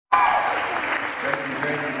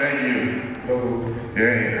thank you.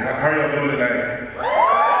 Yeah, how are y'all doing tonight?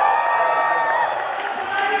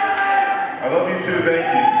 I love you too, thank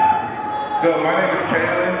you. So my name is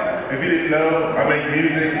Kalen. If you didn't know, I make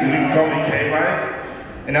music and you can call me K-Mike.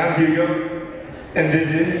 And I'm Hugo. And this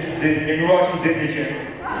is Disney. And you're watching Disney Channel.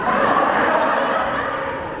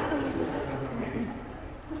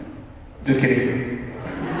 Just kidding.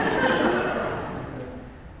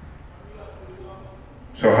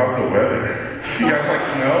 So how's the weather? You guys like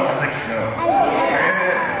snow? I like snow.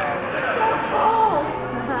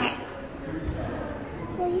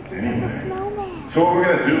 Anyway, so what we're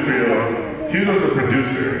gonna do for you, Hugo's a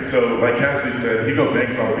producer. So like Cassidy said, Hugo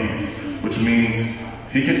banks on beats, which means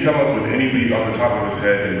he can come up with any beat off the top of his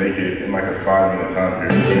head and make it in like a 5-minute time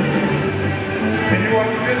period. And you watch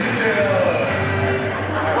the Disney Channel.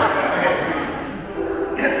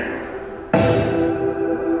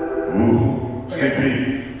 Ooh, sneak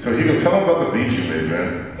peek. So Hugo, tell him about the beat you made, man.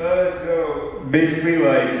 So basically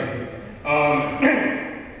like, I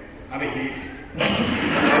make beats.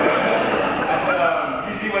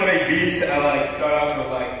 Usually when I make beats, I like start off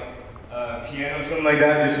with like piano or something like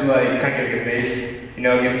that, just to like kind of get a good bass, you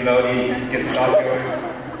know, get some melody, get the sauce going.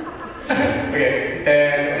 Okay,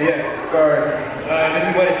 and so yeah. Sorry. This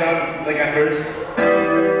is what it sounds like at first.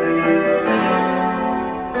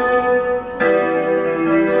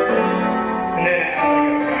 And then I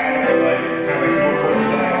add like kind of some more chords,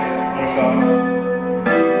 more sauce.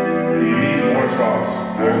 You need more sauce.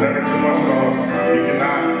 There's never too much sauce. You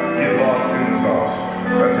cannot get lost in the sauce.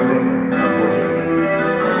 That's a rumor, unfortunately.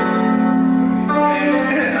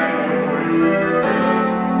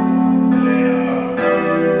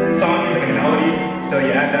 So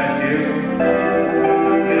you add that too.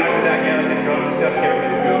 And after that, yeah, like the drums and stuff, get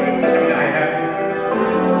really going. Some hi-hats.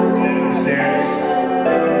 And then some snares.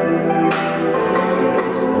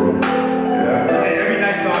 Yeah. And every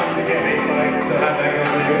nice song is a good bass line, so have that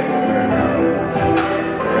going too.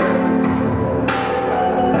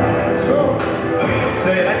 Okay,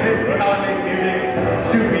 so that's basically how I make music.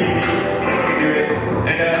 Super easy. You can do it.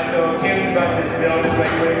 And so Taylor's about to spit on this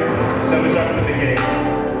right quick. So I'm gonna start from the beginning.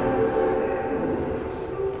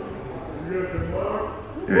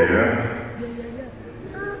 Yeah.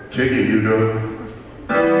 Kick it, Hugo.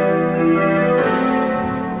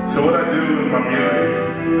 So what I do with my music,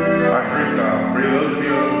 I freestyle. For those of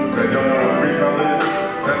you that don't know what freestyle is,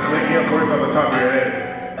 that's making up words on the top of your head.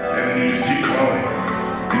 And then you just keep flowing.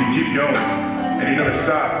 And you keep going. And you never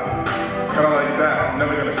stop. Kind of like that. I'm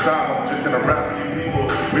never gonna stop. I'm just gonna rap for you people.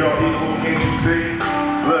 We all equal, can't you see?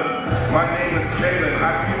 Look, my name is Kalen.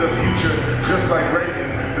 I see the future just like Reagan.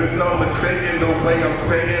 There's no mistaking the way I'm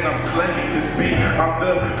saying. I'm slanging this beat. I'm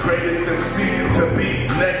the greatest MC to be.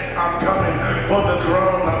 Next, I'm coming for the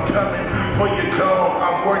throne. I'm coming for your dome.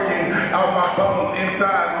 I'm working out my bones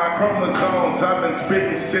inside my chromosomes. I've been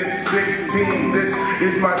spitting since 16. This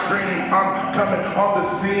is my dream. I'm coming on the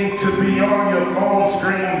scene to be on your phone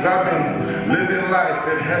screens. I've been living life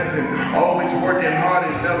at Hesston, always working hard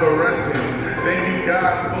and never resting. Thank you,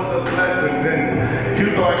 God, for the blessings. And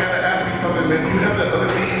Hugo, I gotta ask you something, man. Do you have that other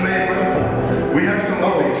beat you made, bro? We have some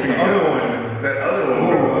other beats for you. That other one,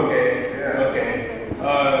 bro. Okay. Yeah. Okay.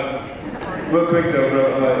 Real quick though, bro.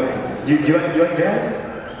 Do you like jazz?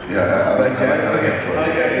 Yeah, I like jazz. I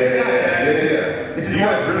like jazz. This is you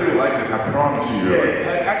guys really like this, I promise you.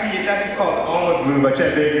 Yeah. Actually, it's actually called Almost Blue by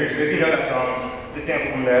Chet Baker. So if you know that song, it's a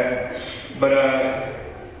sample from that. But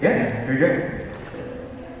yeah, here we go.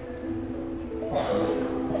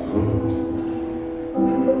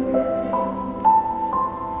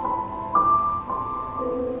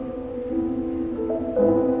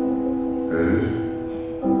 There it is.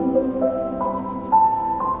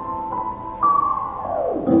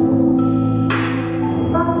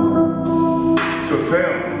 So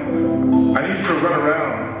Sam, I need you to run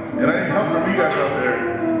around, and I need help from you guys out there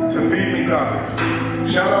to feed me topics.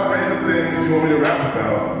 Shout out random things you want me to rap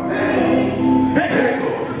about.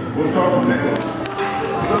 Pickles. We'll start with pickles.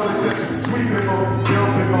 So this is sweet pickle, dill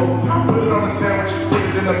pickle. Put it on a sandwich, put it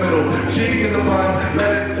in the middle. Cheese in the bun,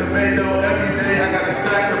 lettuce, tomato. Every day I got a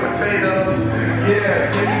stack of potatoes.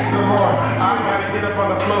 Yeah, give me some more. I gotta get up on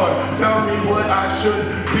the floor. Tell me what I should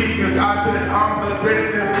be, cause I said I'm the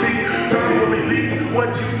greatest MC. Tell me what we leak, what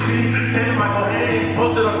you see. Hey, Michael Hayes,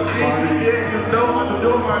 posted on the scene. Yeah, you know I'm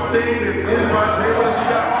doing my thing. This is my dream. What she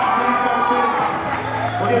got?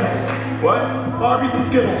 Skittles. What? Barbies and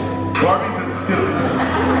Skittles. Barbies and Skittles.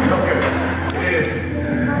 Okay. Yeah.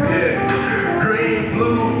 Green,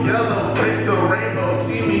 blue, yellow, taste the rainbow.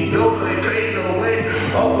 See me go, they fade away.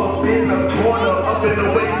 Up in the corner, up in the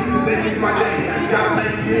way. Today is my day. gotta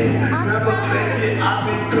make it, never fake it. I've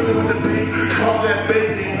been cooking with the beat, call that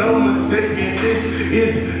baby, no mistaking. This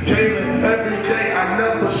is Galen every day. I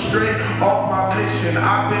never stray off my mission.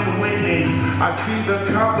 I've been winning. I see the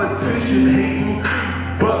competition hating,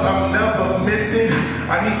 but I'm never missing.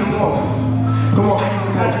 I need some more. Come on, give me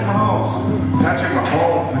some Patrick Mahomes. Patrick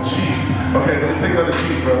Mahomes, the Chiefs. Okay, let me take out the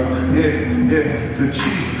Chiefs, bro. Yeah, the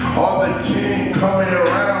Chiefs. All the king coming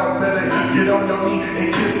around. Better get on your knee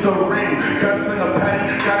and kiss the ring. Gotta sling a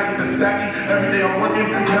patty, gotta get the stacking. Every day I'm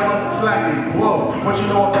working, never slacking. Whoa, what you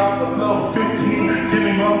know about the flow? 15, give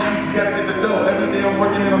me more. You gotta get the dough. Every day I'm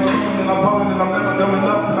working and I'm swimming and I'm bumming and I'm never coming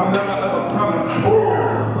up and I'm never ever coming.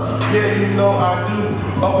 Oh, yeah, you know I do.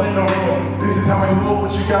 Up in the room. This is how we move.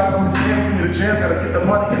 What you got from the sand? Give me the jam. Gotta get the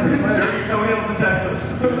money in the slam. Tell me else in Texas.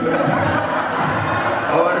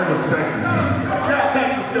 All I heard was Texas. Yeah,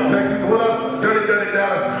 Texas, go. Texas, what up? Dirty, dirty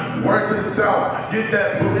Dallas. Word to the south. Get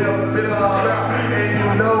that bit all out. And you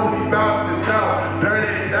know we bout to the south.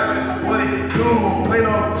 Dirty Dallas, what it do? Plain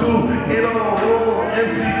on two, in on the room.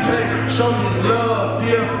 MCK, show me love.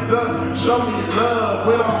 DFW, show me love.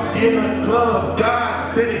 When I'm in the club,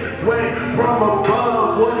 God sitting way from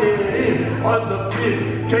above. What it is, on the piss.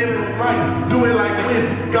 Came to fight, do it like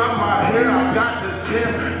this. Got my hair, I got the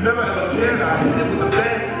gym. Never ever cared, I hit it with the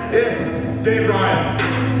band. Yeah, Dave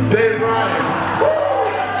Ryan. Dave Ryan. Woo!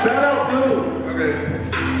 Shout out, dude. Okay.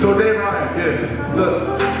 So Dave Ryan, yeah.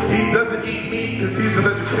 Look, he doesn't eat meat because he's a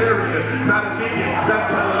vegetarian, not a vegan. That's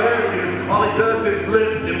hilarious. All he does is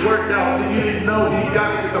lift and work out. If you didn't know, he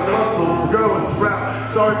gotta get the muscle, grow and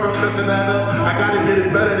sprout. Sorry for messing that up. I gotta get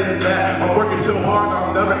it better than that. I'm working too hard,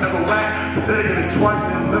 I'll never ever whack. But then again, it's twice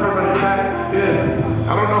and never running back. Yeah.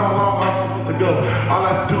 I don't know how long I'm supposed to go. All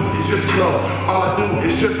I do is just flow. All I do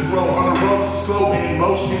is just roll. On the road, slow in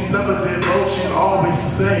motion. Never did motion, always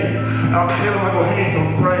stay. I'm killing my go hands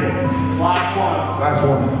on pray. Last one. Last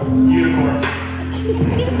one. Unicorns.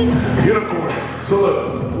 Unicorn. So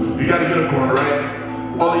look, you got a unicorn, right?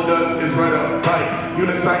 All he does is ride up, bike,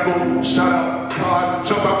 unicycle, shout out, Todd,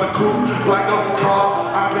 jump out the coop like a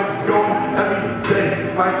car. I've been going every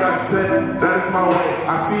day. Like I said, that is my way.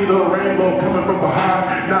 I see the rainbow coming from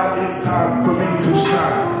behind. Now it's time for